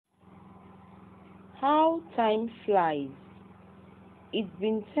How time flies. It's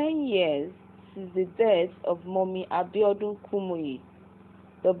been 10 years since the death of Mummy Abiodun Kumuyi,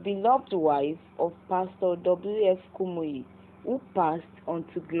 the beloved wife of Pastor W.F. Kumuyi, who passed on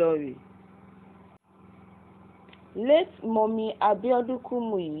to glory. Late Mummy Abiodun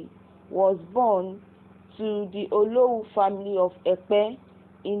Kumuyi was born to the Olowu family of Epe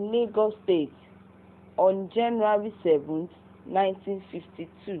in Lagos State on January 7,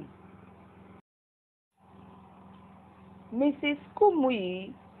 1952. Mrs.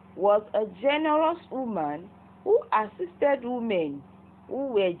 Kumuyi was a generous woman who assisted women who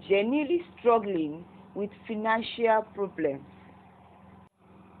were genuinely struggling with financial problems.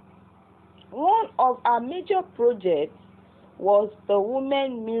 One of her major projects was the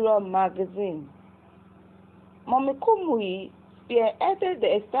Women Mirror magazine. Mummy Kumuyi spearheaded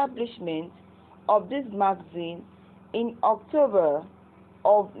the establishment of this magazine in October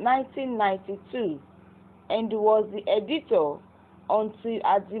of 1992 and was the editor until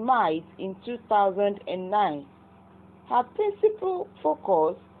her demise in 2009. Her principal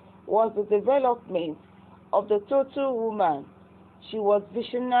focus was the development of the total woman. She was a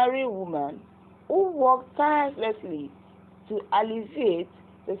visionary woman who worked tirelessly to alleviate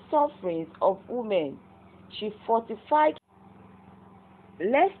the sufferings of women. She fortified.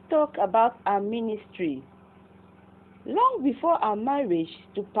 Let's talk about her ministry. Long before her marriage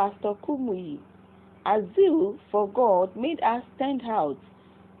to Pastor Kumuyi, her zeal for God made her stand out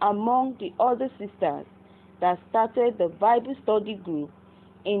among the other sisters that started the Bible study group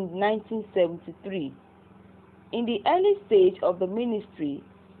in 1973. In the early stage of the ministry,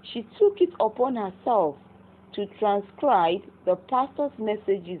 she took it upon herself to transcribe the pastor's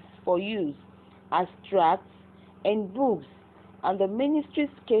messages for use as tracts and books, and the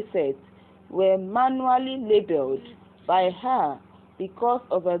ministry's cassettes were manually labeled by her because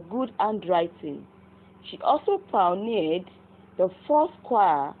of her good handwriting. She also pioneered the first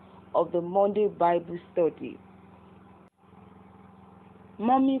choir of the Monday Bible study.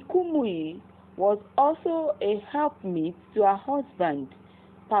 Mummy Kumuyi was also a helpmeet to her husband,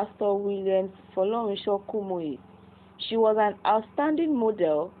 Pastor W.Kumuyi. She was an outstanding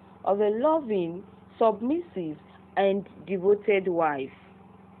model of a loving, submissive, and devoted wife.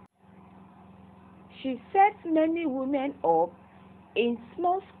 She set many women up in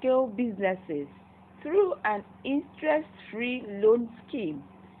small-scale businesses through an interest-free loan scheme.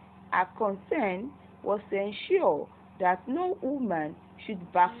 Her concern was to ensure that no woman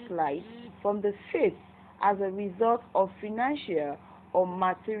should backslide from the faith as a result of financial or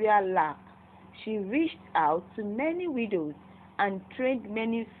material lack. She reached out to many widows and trained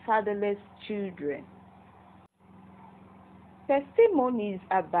many fatherless children. Testimonies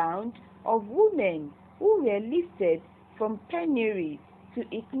abound of women who were lifted from penury to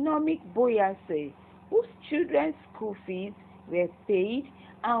economic buoyancy, whose children's school fees were paid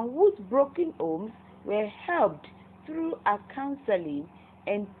and whose broken homes were helped through her counseling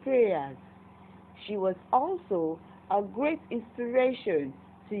and prayers. She was also a great inspiration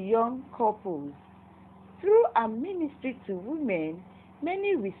to young couples. Through her ministry to women,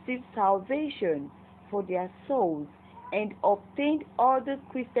 many received salvation for their souls and obtained other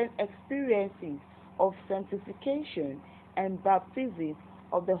Christian experiences of sanctification and baptism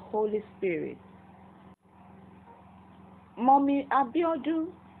of the Holy Spirit. Mummy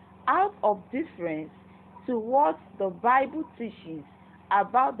Abiodun, out of deference to what the Bible teaches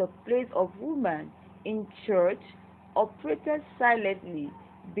about the place of woman in church, operated silently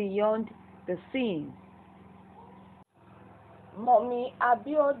beyond the scene. Mummy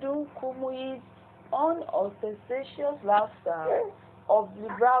Abiodun Kumuyi's unostentatious lifestyle of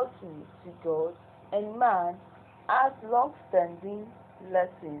liberality to God and man has long-standing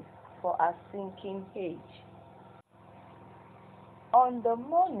lessons for a sinking age. On the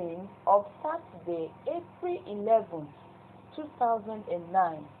morning of Saturday, April 11,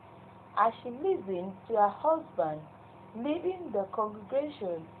 2009, as she listened to her husband leading the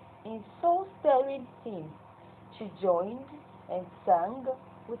congregation in soul-stirring hymns, she joined and sang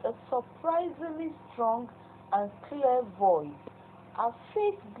with a surprisingly strong and clear voice. Her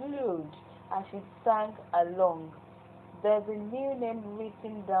face glowed as she sang along. "There's a new name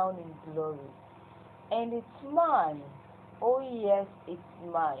written down in glory, and it's mine. Oh yes, it's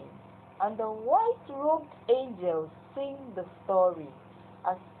mine." And the white-robed angels sing the story.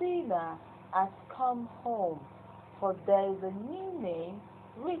 A sinner has come home, for there is a new name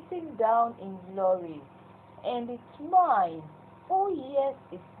written down in glory, and it's mine. Oh yes,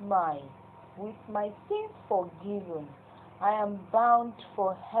 it's mine. With my sins forgiven, I am bound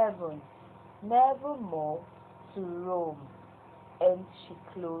for heaven, nevermore to roam. and she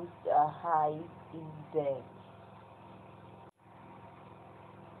closed her eyes in death.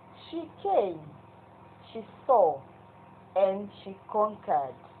 She came, she saw, and she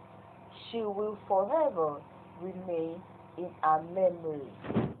conquered. She will forever remain in our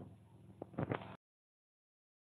memory.